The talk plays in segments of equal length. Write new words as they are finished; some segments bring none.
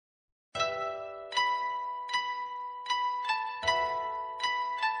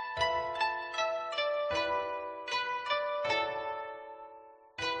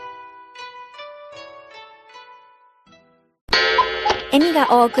エミが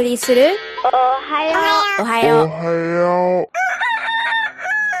お送りするおは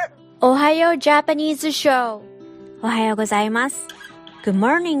ようジャパニーズショー。おはようございます。 Good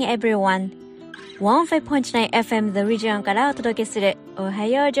morning everyone。 15.9FM The Region からお届けするおは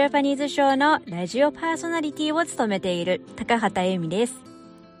ようジャパニーズショーのラジオパーソナリティを務めている高畑恵美です。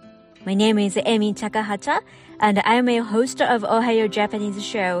 My name is Emi Takahata and I'm a host of Ohio Japanese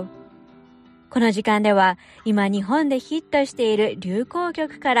Show。この時間では今日本でヒットしている流行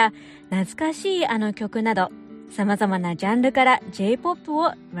曲から懐かしいあの曲など様々なジャンルから J-POP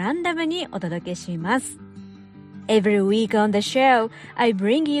をランダムにお届けします。 Every week on the show, I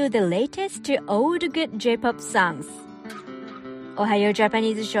bring you the latest old good J-POP songs。 おはようジャパ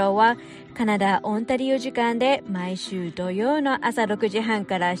ニーズショーはカナダオンタリオ時間で毎週土曜の朝6時半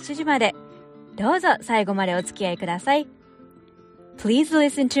から7時まで、どうぞ最後までお付き合いください。Please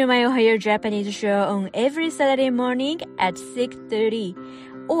listen to my Ohio Japanese show on every Saturday morning at 6:30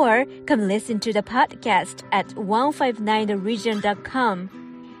 or come listen to the podcast at 159theregion.com.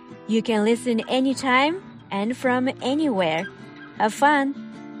 You can listen anytime and from anywhere. Have fun!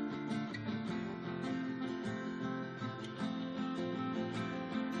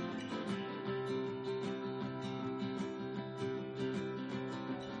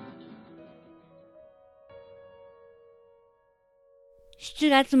 7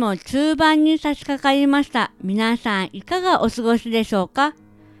月も中盤に差し掛かりました。皆さんいかがお過ごしでしょうか？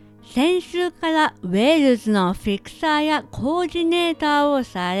先週からウェールズのフィクサーやコーディネーターを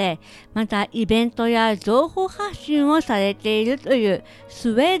され、またイベントや情報発信をされているという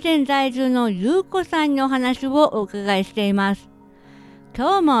スウェーデン在住のユーコさんにお話をお伺いしています。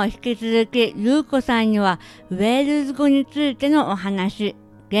今日も引き続きユーコさんにはウェールズ語についてのお話、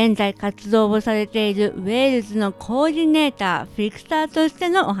現在活動をされているウェールズのコーディネーター、フィクサーとして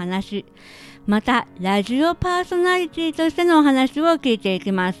のお話、またラジオパーソナリティとしてのお話を聞いてい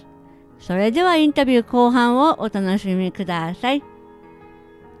きます。それではインタビュー後半をお楽しみください。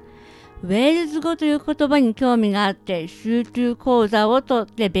ウェールズ語という言葉に興味があって集中講座をとっ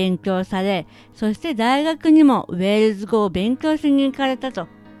て勉強され、そして大学にもウェールズ語を勉強しに行かれたと、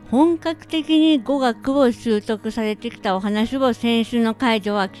本格的に語学を習得されてきたお話を先週の会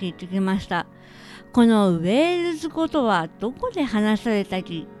場は聞いてきました。このウェールズ語とはどこで話された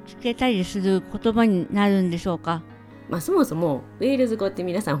り聞けたりする言葉になるんでしょうか？そもそもウェールズ語って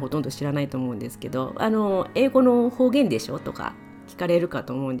皆さんほとんど知らないと思うんですけど、英語の方言でしょとか聞かれるか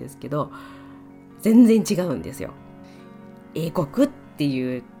と思うんですけど、全然違うんですよ。英国って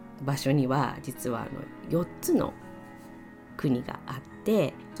いう場所には実は4つの国があっ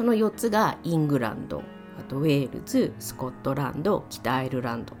て、その4つがイングランド、あとウェールズ、スコットランド、北アイル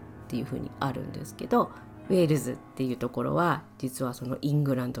ランドっていう風にあるんですけど、ウェールズっていうところは実はそのイン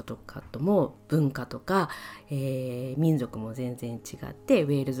グランドとかとも文化とか、民族も全然違って、ウ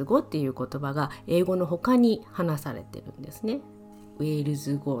ェールズ語っていう言葉が英語の他に話されてるんですね。ウェール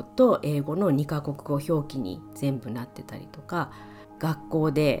ズ語と英語の2カ国語表記に全部なってたりとか、学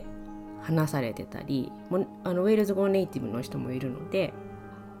校で話されてたり、ウェールズ語ネイティブの人もいるので、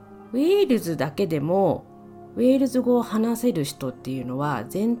ウェールズだけでもウェールズ語を話せる人っていうのは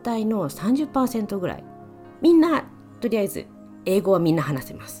全体の 30% ぐらい。みんなとりあえず英語はみんな話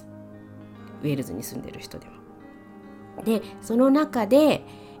せます。ウェールズに住んでる人でも。で、その中で、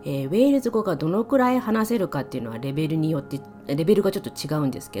ウェールズ語がどのくらい話せるかっていうのはレベルによってレベルがちょっと違う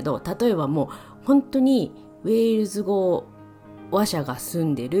んですけど、例えばもう本当にウェールズ語話者が住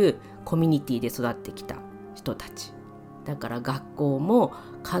んでるコミュニティで育ってきた人たちだから、学校も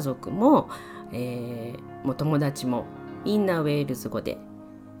家族も、もう友達もみんなウェールズ語で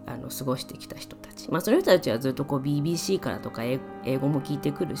過ごしてきた人たち、その人たちはずっとBBC からとか英語も聞い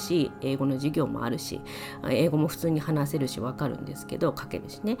てくるし、英語の授業もあるし、英語も普通に話せるし分かるんですけど、書ける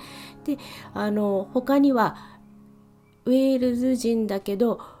しね。で、他にはウェールズ人だけ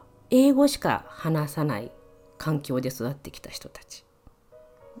ど英語しか話さない環境で育ってきた人たち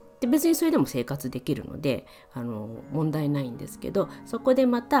で、別にそれでも生活できるので問題ないんですけど、そこで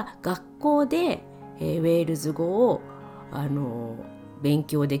また学校で、ウェールズ語を勉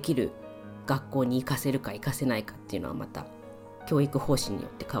強できる学校に行かせるか行かせないかっていうのはまた教育方針によ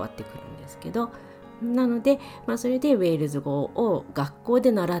って変わってくるんですけど、なので、それでウェールズ語を学校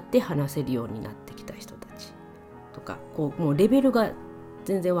で習って話せるようになってきた人たちとか、もうレベルが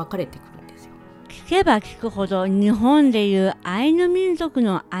全然分かれてくるんですよ。聞けば聞くほど日本でいうアイヌ民族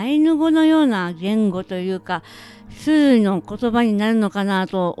のアイヌ語のような言語というか種類の言葉になるのかな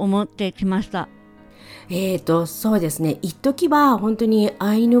と思ってきました。そうですね、一時は本当に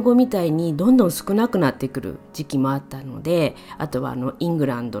アイヌ語みたいにどんどん少なくなってくる時期もあったので、あとはイング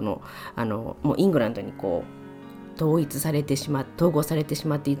ランドのもうイングランドに統合されてし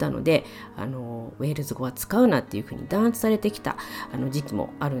まっていたので、ウェールズ語は使うなっていうふうに弾圧されてきた時期も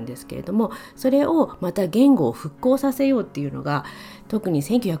あるんですけれども、それをまた言語を復興させようっていうのが特に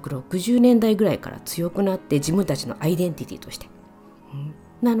1960年代ぐらいから強くなって、自分たちのアイデンティティとして、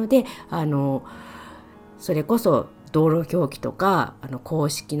なのでそれこそ道路表記とか公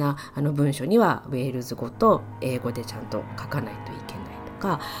式な文書にはウェールズ語と英語でちゃんと書かないといけないと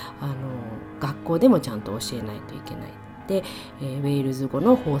か、学校でもちゃんと教えないといけないで、ウェールズ語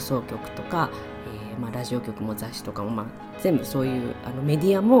の放送局とか、ラジオ局も雑誌とかも、全部そういうメデ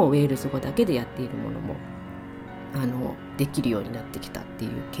ィアもウェールズ語だけでやっているものもできるようになってきたってい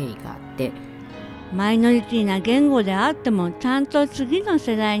う経緯があって、マイノリティな言語であってもちゃんと次の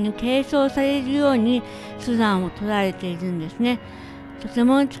世代に継承されるように手段を取られているんですね。とて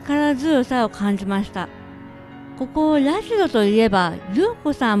も力強さを感じました。ここラジオといえば、ゆう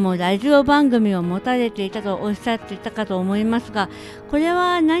こさんもラジオ番組を持たれていたとおっしゃっていたかと思いますが、これ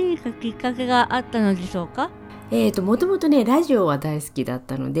は何かきっかけがあったのでしょうか？もともとね、ラジオは大好きだっ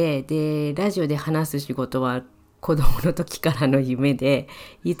たので、ラジオで話す仕事は子供の時からの夢で、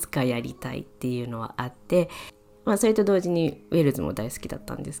いつかやりたいっていうのはあって、それと同時にウェールズも大好きだっ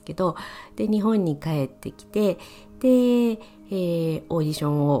たんですけど、で日本に帰ってきて、で、オーディショ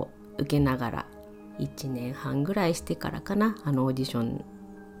ンを受けながら1年半ぐらいしてからかな、オーディション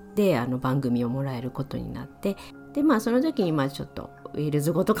で番組をもらえることになって、でその時にちょっとウェール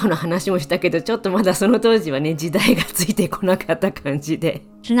ズ語とかの話もしたけど、ちょっとまだその当時はね、時代がついてこなかった感じで。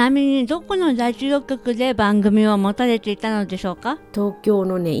ちなみにどこのラジオ局で番組を持たれていたのでしょうか？東京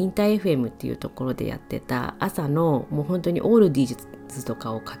のね、インター FM っていうところでやってた朝のもう本当にオールディーズと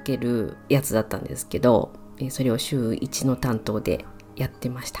かをかけるやつだったんですけど、それを週1の担当でやって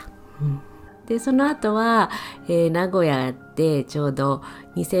ました。でその後は、名古屋でちょうど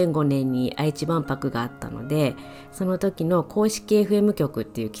2005年に愛知万博があったので、その時の公式 FM 局っ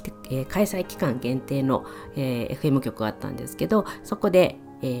ていう、開催期間限定の、FM 局があったんですけど、そこで、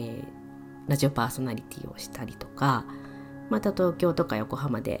ラジオパーソナリティをしたりとか、また東京とか横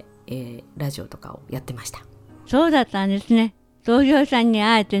浜で、ラジオとかをやってました。そうだったんですね。同僚さんに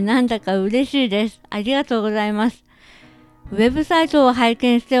会えてなんだか嬉しいです。ありがとうございます。ウェブサイトを拝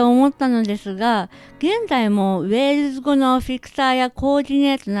見して思ったのですが、現在もウェールズ語のフィクサーやコーディ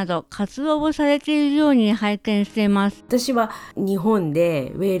ネートなど活動をされているように拝見しています。私は日本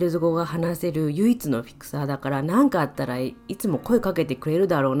でウェールズ語が話せる唯一のフィクサーだから、何かあったらいつも声かけてくれる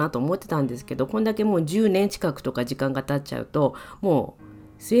だろうなと思ってたんですけど、こんだけもう10年近くとか時間が経っちゃうと、も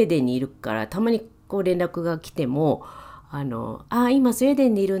うスウェーデンにいるから、たまに連絡が来ても、今スウェーデ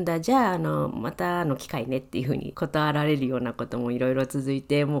ンにいるんだ、じゃあまた機会ねっていうふうに断られるようなこともいろいろ続い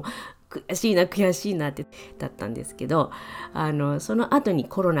て、もう悔しいなってだったんですけど、その後に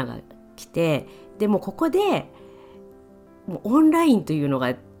コロナが来て、でもここでもうオンラインというの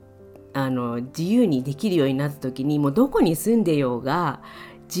が自由にできるようになった時に、もうどこに住んでようが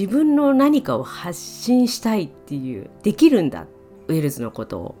自分の何かを発信したいっていう、できるんだ、ウェールズのこ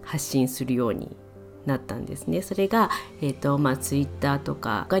とを発信するようになったんですね。それが、ツイッターと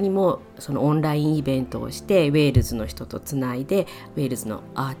か他にもそのオンラインイベントをしてウェールズの人とつないで、ウェールズの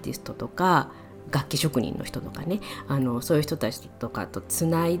アーティストとか楽器職人の人とかね、そういう人たちとかとつ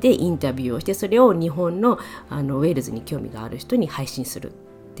ないでインタビューをして、それを日本の、ウェールズに興味がある人に配信するっ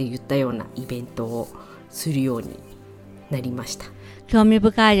ていったようなイベントをするようになりました。興味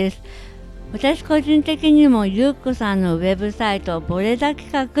深いです。私個人的にもゆうこさんのウェブサイトボレダ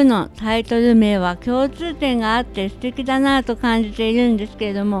企画のタイトル名は共通点があって素敵だなと感じているんですけ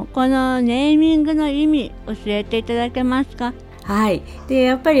れども、このネーミングの意味教えていただけますか？はい。で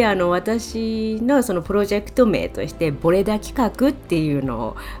やっぱり私のそのプロジェクト名としてボレダ企画っていう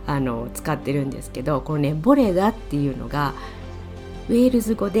のを使ってるんですけど、このね、ボレダっていうのがウェール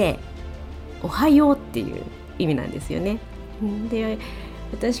ズ語でおはようっていう意味なんですよね。で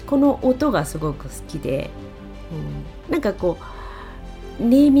私この音がすごく好きで、なんかこう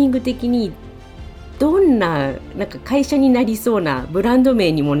ネーミング的にどんな、なんか会社になりそうな、ブランド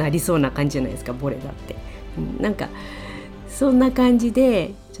名にもなりそうな感じじゃないですか、ボレダって。なんかそんな感じ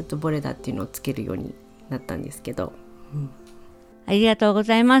でちょっとボレダっていうのをつけるようになったんですけど、ありがとうご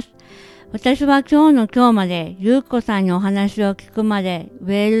ざいます。私は今日の今日までゆうこさんにお話を聞くまでウ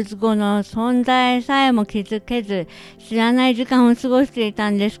ェールズ語の存在さえも気づけず知らない時間を過ごしていた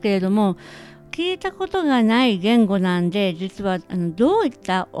んですけれども、聞いたことがない言語なんで、実はどういっ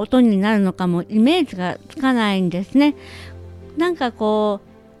た音になるのかもイメージがつかないんですね。なんかこ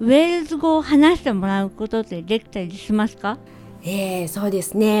うウェールズ語を話してもらうことってできたりしますか？そうで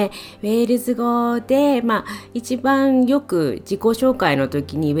すね。ウェールズ語で、一番よく自己紹介の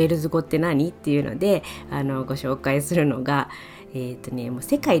時にウェールズ語って何っていうのでご紹介するのが、もう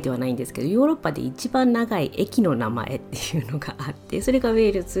世界ではないんですけど、ヨーロッパで一番長い駅の名前っていうのがあって、それがウェ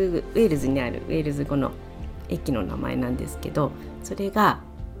ールズにあるウェールズ語の駅の名前なんですけど、それが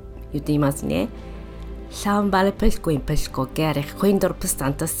言ってみますね。サンバルプスコインプスコゲレコインドルプスタ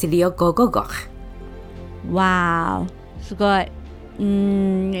ントシリオゴゴゴ。わー、すごい。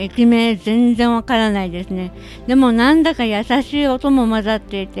駅名全然わからないですね。でもなんだか優しい音も混ざっ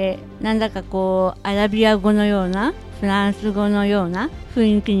ていて、なんだかアラビア語のような、フランス語のような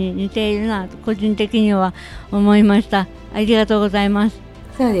雰囲気に似ているなと個人的には思いました。ありがとうございます。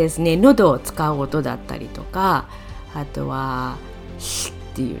そうですね。喉を使う音だったりとか、あとはヒッっ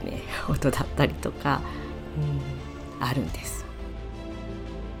ていうね音だったりとか、あるんです。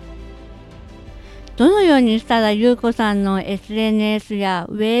どのようにしたらゆうこさんの SNS や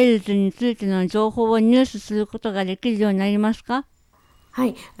ウェールズについての情報を入手することができるようになりますか？は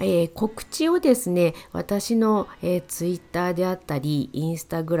い、告知をですね、私の、ツイッターであったりインス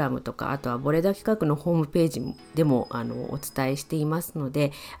タグラムとか、あとはボレダ企画のホームページでもお伝えしていますの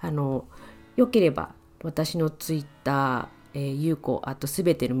で、よければ私のツイッターユーコあとす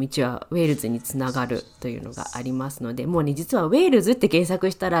べての道はウェールズにつながるというのがありますので、もうね、実はウェールズって検索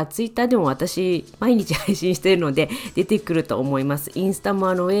したらツイッターでも私毎日配信しているので出てくると思います。インスタも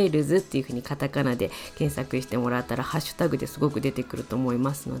ウェールズっていうふうにカタカナで検索してもらったらハッシュタグですごく出てくると思い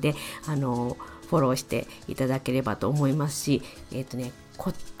ますので、フォローしていただければと思いますし、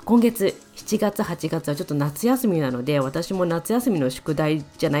今月7月8月はちょっと夏休みなので、私も夏休みの宿題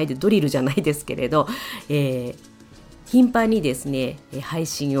じゃないでドリルじゃないですけれど、頻繁にですね配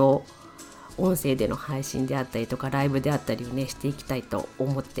信を音声での配信であったりとかライブであったりをねしていきたいと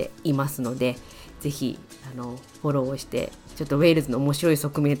思っていますので、ぜひフォローをしてちょっとウェールズの面白い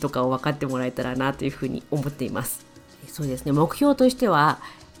側面とかを分かってもらえたらなというふうに思っています。そうですね、目標としては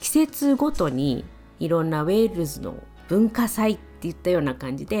季節ごとにいろんなウェールズの文化祭っていったような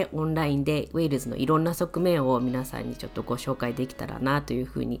感じでオンラインでウェールズのいろんな側面を皆さんにちょっとご紹介できたらなという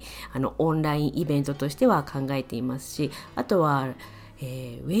ふうにオンラインイベントとしては考えていますし、あとは、ウ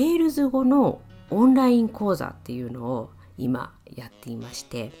ェールズ語のオンライン講座っていうのを今やっていまし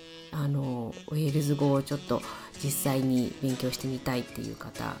て、ウェールズ語をちょっと実際に勉強してみたいっていう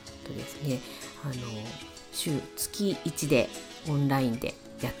方とですね、月1でオンラインで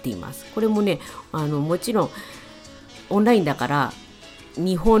やっています。これもねもちろんオンラインだから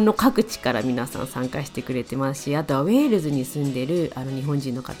日本の各地から皆さん参加してくれてますし、あとはウェールズに住んでる日本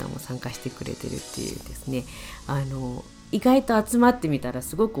人の方も参加してくれてるっていうですね、意外と集まってみたら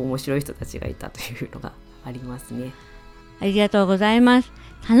すごく面白い人たちがいたというのがありますね。ありがとうございます。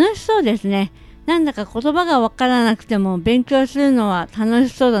楽しそうですね。なんだか言葉がわからなくても勉強するのは楽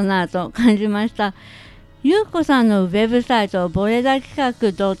しそうだなと感じました。ゆうこさんのウェブサイトボレダ企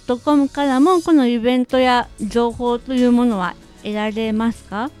画 .com からもこのイベントや情報というものは得られます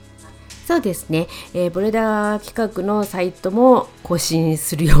か？そうですね、ボレダ企画のサイトも更新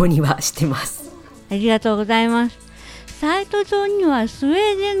するようにはしてます。ありがとうございます。サイト上にはスウェ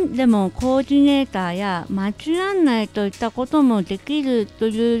ーデンでもコーディネーターや街案内といったこともできると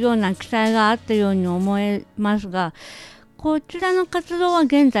いうような記載があったように思えますが、こちらの活動は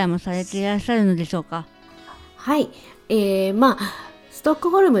現在もされていらっしゃるのでしょうか？はい、ストッ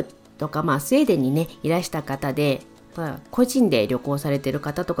クホルムとか、スウェーデンにねいらした方で、個人で旅行されている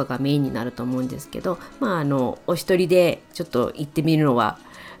方とかがメインになると思うんですけど、お一人でちょっと行ってみるのは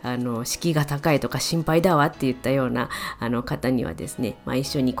敷居が高いとか心配だわって言ったような方にはですね、一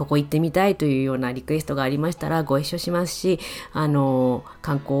緒にここ行ってみたいというようなリクエストがありましたらご一緒しますし、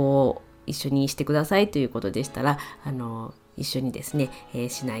観光を一緒にしてくださいということでしたら一緒にですね、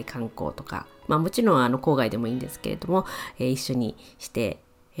市内観光とか、もちろん郊外でもいいんですけれども、一緒にして、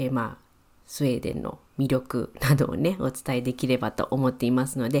スウェーデンの魅力などをねお伝えできればと思っていま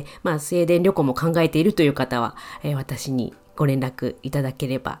すので、スウェーデン旅行も考えているという方は、私にご連絡いただけ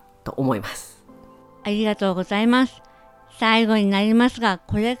ればと思います。ありがとうございます。最後になりますが、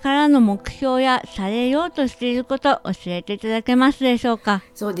これからの目標やされようとしていることを教えていただけますでしょうか？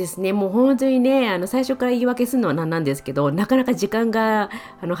そうですね、もう本当にね最初から言い訳するのはなんですけど、なかなか時間が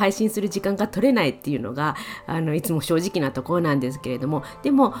配信する時間が取れないっていうのがいつも正直なところなんですけれども、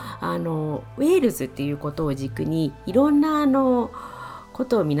でもウェールズっていうことを軸にいろんなこ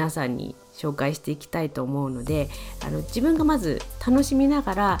とを皆さんに紹介していきたいと思うので、自分がまず楽しみな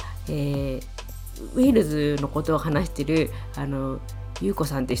がら、ウェールズのことを話してるゆうこ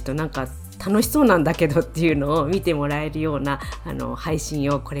さんって人なんか楽しそうなんだけどっていうのを見てもらえるような配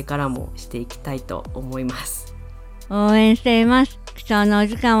信をこれからもしていきたいと思います。応援しています。貴重なお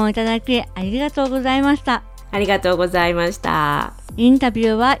時間をいただきありがとうございました。ありがとうございました。インタビュ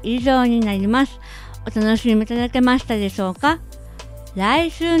ーは以上になります。お楽しみいただけましたでしょうか。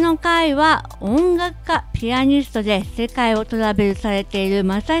来週の回は音楽家、ピアニストで世界をトラベルされている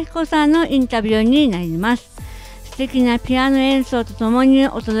正彦さんのインタビューになります。素敵なピアノ演奏とともに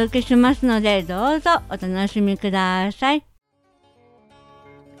お届けしますので、どうぞお楽しみください。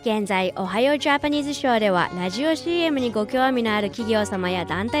現在おはようジャパニーズショーではラジオ CM にご興味のある企業様や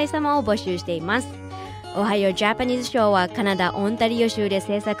団体様を募集しています。おはようジャパニーズショーはカナダオンタリオ州で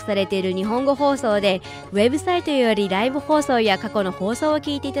制作されている日本語放送で、ウェブサイトよりライブ放送や過去の放送を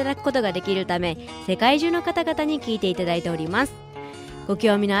聞いていただくことができるため、世界中の方々に聞いていただいております。ご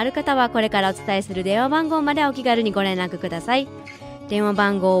興味のある方はこれからお伝えする電話番号までお気軽にご連絡ください。電話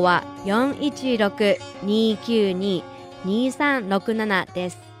番号は 416-292-2367 で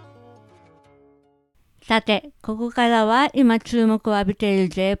す。さて、ここからは今注目を浴びている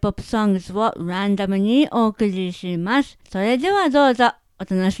J-POP ソングスをランダムにお送りします。それではどうぞお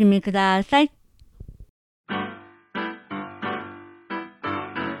楽しみください。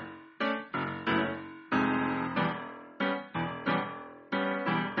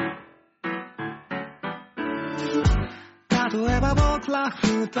例えば僕ら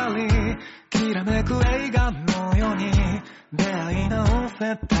二人きらめく映画のように出会い直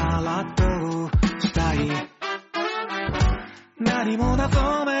せたらどうしたい。何も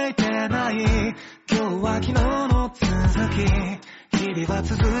謎めいてない今日は昨日の続き、日々は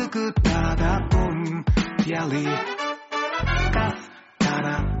続くただぼんやりかすか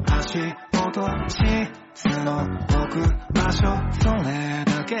な足音質の置く場所、それ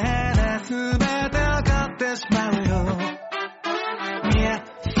だけで全てわかってしまうよ。見え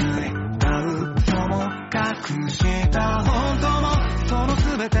すいた嘘も隠した本当もその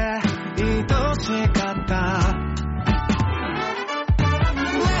全て愛しかった。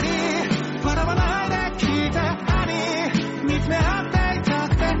笑わないで聞いてハニー、見つめ合っていた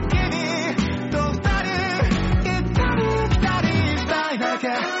くて君と二人行ったり来たりしたいだけ。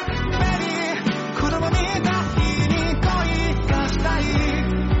ベビー子供みたいに恋がしたい、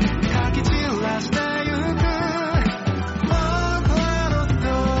書き散らしてゆく僕らのストー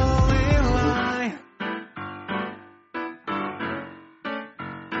リーライン。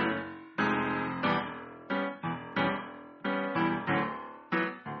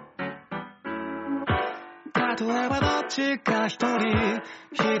例えばどっちか一人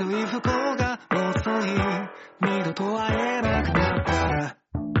ひどい不幸が遅い、二度と会えなくなったら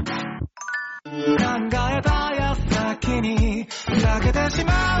考えた矢先に泣けてし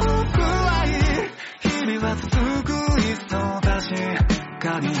まうくらい日々は続く忙し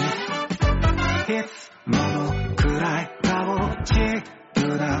かに、いつものくらい顔ち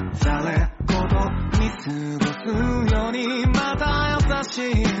うなされこと見過ごすようにまた優し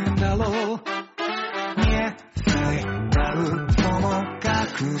いんだろう。見えすいた嘘も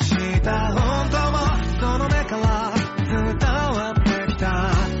隠した本当もその目から伝わってきた。引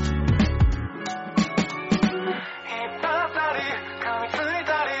っ張ったり噛みつい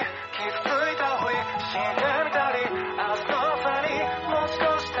たり傷ついたふりしてみたり、明日の朝にもし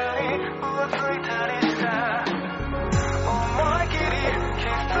かしたり浮ついたりした。思い切り傷つ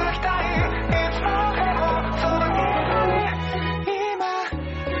きたい、いつまでもそばにいたい。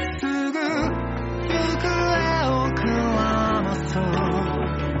今すぐ行方をくらまそう。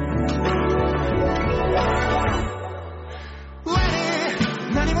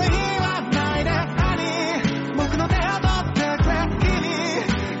 Ready 何も言わないでハニー、僕の手を取ってくれ君、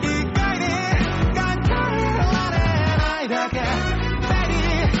一回に考えられないだけ。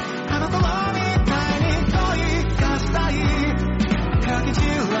 Ready あの頃みたいに恋がしたい、書き散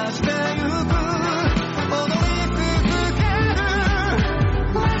らしてゆく踊り続ける。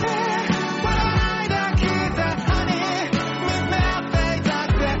 Ready 笑わないで聞いてハニー、見つめ合っていた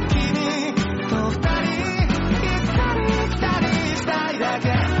くて君と二人行ったり来たりしたいだけ。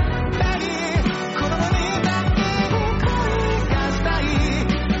 Baby 子供みたいに恋がしたい、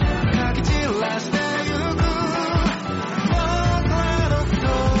書き散らしてゆく僕らのストー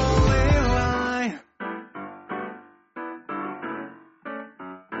リーライン。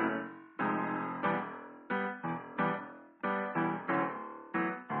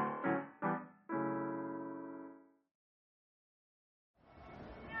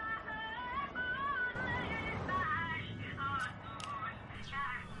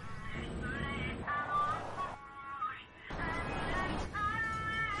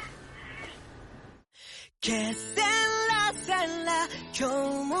けせらせら今日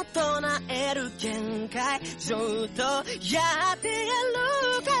も唱える限界、ずっとやってやる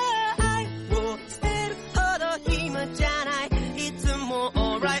か。愛を捨てるほど今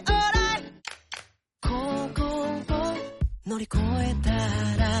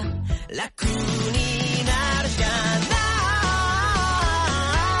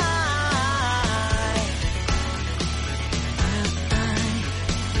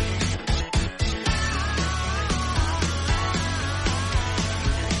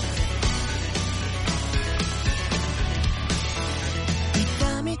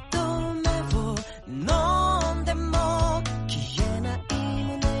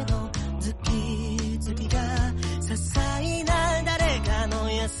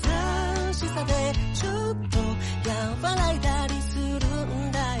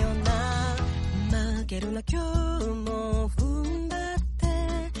るな今日も踏ん張って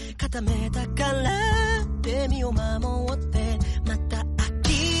固めたからで身を守ってまた諦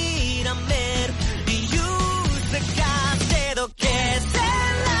める理由探してどけセラ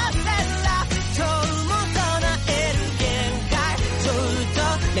セラ今日も唱える限界ずっと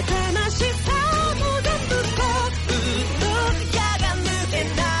目覚ましさも全部こう矢が抜け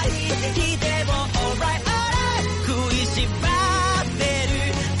ない日でも alright alright 食いしばってる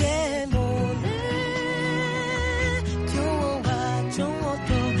でもね今日はちょっ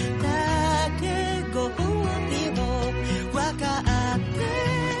とだけご褒美を分かって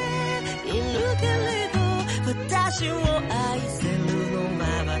いるけれど私を愛せるのは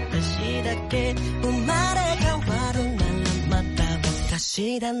私だけ生まれ変わるならまた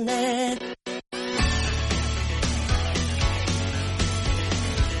私だね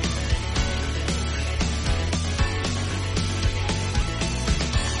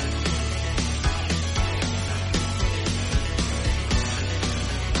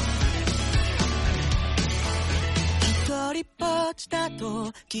一人ぼっちだ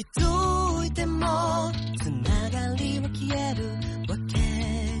と気づいてもつながりは消えるわけ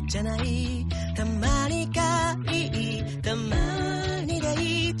じゃないたまにがいいたまにで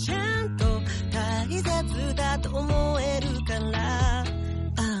いいちゃんと大切だと思えるから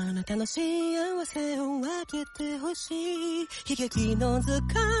あなたの幸せを分けてほしい悲劇の図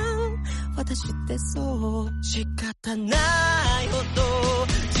鑑私ってそう仕方ないほど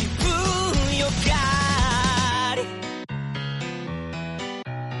自分よがり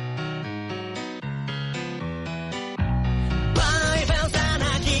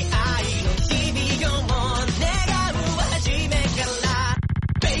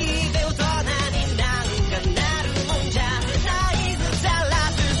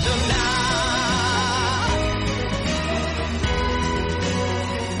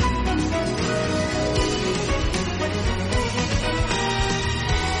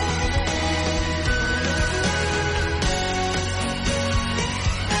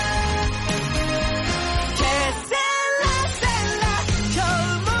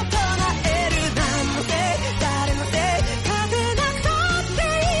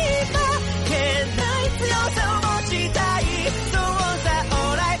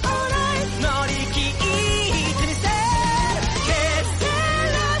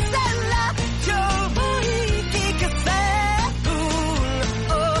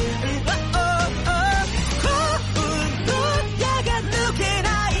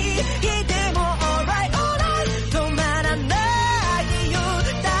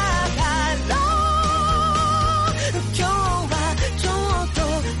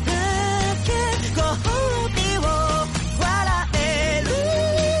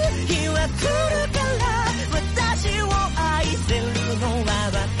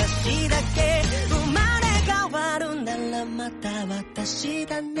私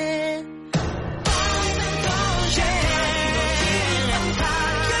だね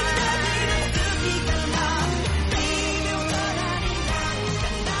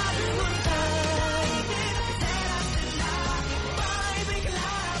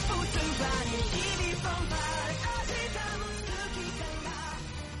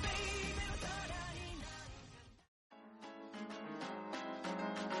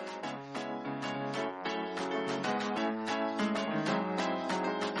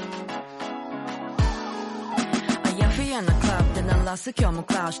今日も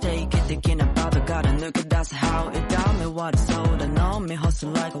クラウして息的なパートから抜け出す How it down 目割りそうだ飲み干す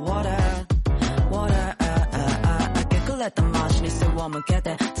like water water 明け暮れた街に背を向け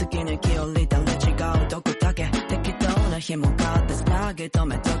て突き抜き降りたり違うどこだけ適当な紐があってつなぎ止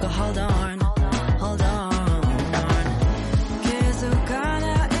めとく Hold on hold on 気づか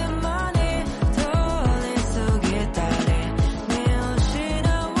ない間に通り過ぎたり見失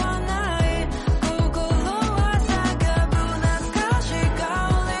わない心は叫ぶ懐かしい香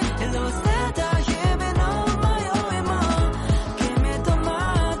り色捨てた日々の迷いも君とま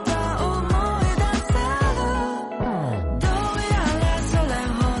た思い出せるどうやらそれ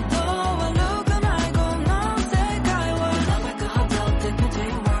ほど悪くないこの世界は Like a hotel dignity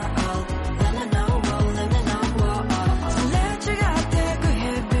world Let me know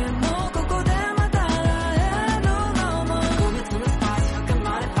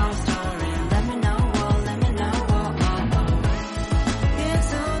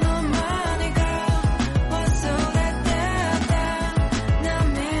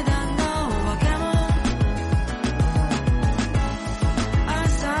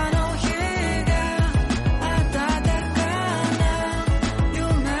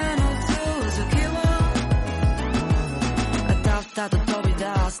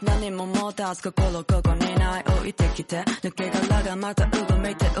す何も持たず心ここにない置いてきて抜け殻がまたうご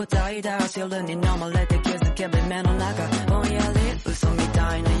めいて歌い出す夜に飲まれて気づけば目の中ぼんやり嘘み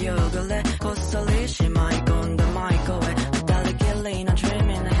たいな夕暮れこっそりしまい込んだマイクへ二人きりの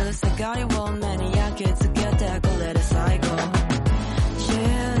dreaming な昼下がりを目に焼き付けてこれで最後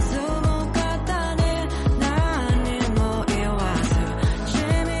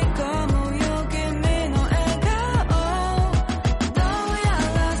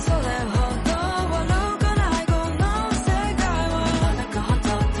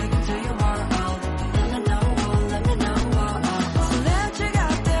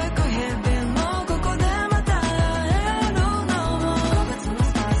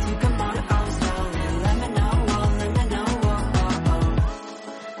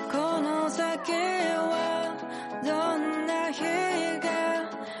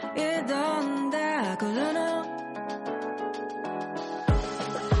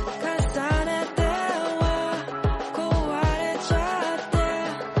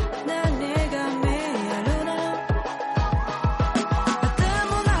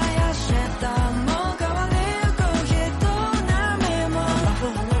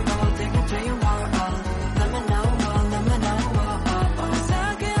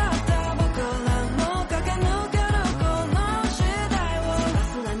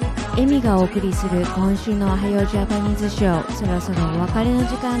エミがお送りする今週のおはようジャパニーズショー、そろそろお別れの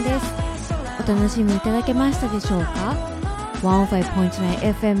時間です。お楽しみいただけましたでしょうか？ 105.9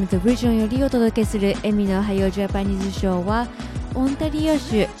 FM The Region よりお届けするエミのおはようジャパニーズショーはオンタリオ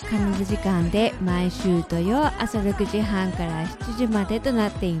州カナダ時間で毎週土曜朝6時半から7時までとな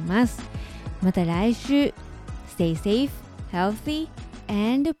っています。また来週 Stay safe, healthy,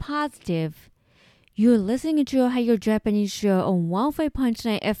 and positive.You're listening to Ohio Japanese Show on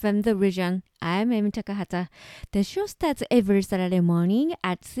 105.9 FM The Region. I'm Emi Takahata. The show starts every Saturday morning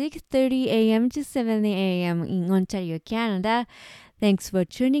at 6:30 a.m. to 7 a.m. in Ontario, Canada. Thanks for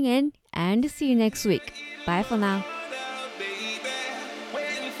tuning in and see you next week. Bye for now.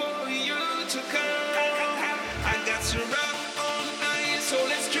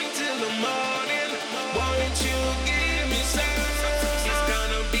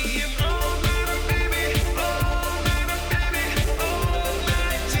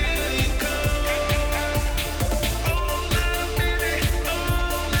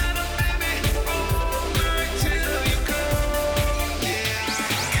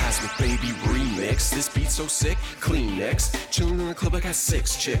 This beat so sick, Kleenex. Chillin' in the club, I got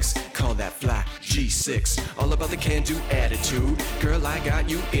 6 chicks. Call that fly G6. All about the can-do attitude. Girl, I got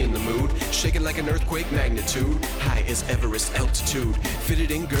you in the mood. Shaking like an earthquake magnitude. High as Everest altitude.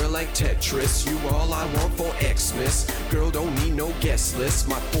 Fitted in, girl, like Tetris. You all I want for Xmas. Girl, don't need no guest list.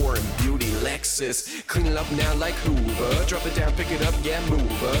 My foreign beauty Lexus. Clean it up now like Hoover. Drop it down, pick it up, yeah,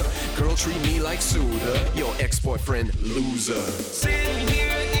 move her. Girl, treat me like Suda. Your ex-boyfriend, loser. Sitting here.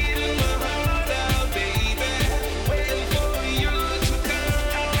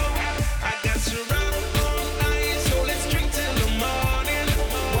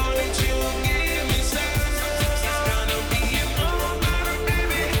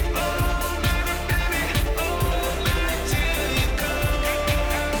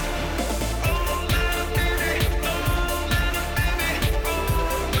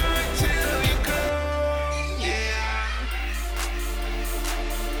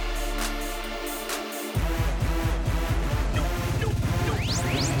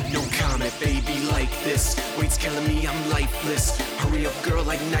 This weight's killing me, I'm lifeless. Hurry up, girl,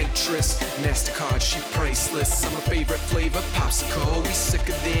 like nitrous. MasterCard, she priceless. I'm a favorite flavor, popsicle. We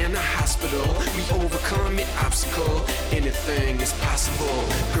sicker than a hospital. We overcome an obstacle. Anything is possible.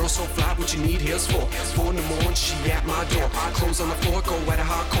 Girl, so fly, what you need here's for. 4 in the morning, she at my door. Clothes on the floor, go at a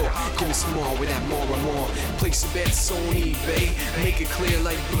hardcore. Give me some more with that more and more. Place a bet on eBay. Make it clear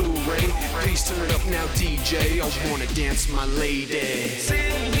like Blu-ray. Please turn it up now, DJ. I wanna dance, my lady.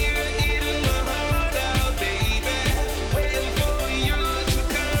 Sitting here.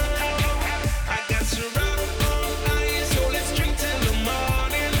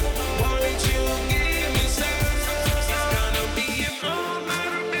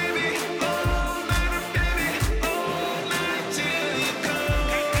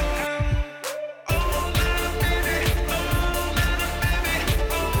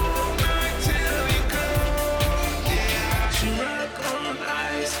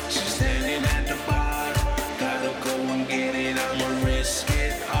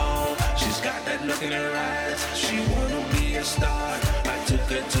 In her eyes, she wanna be a star. I took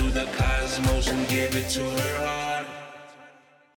her to the cosmos and gave it to her heart.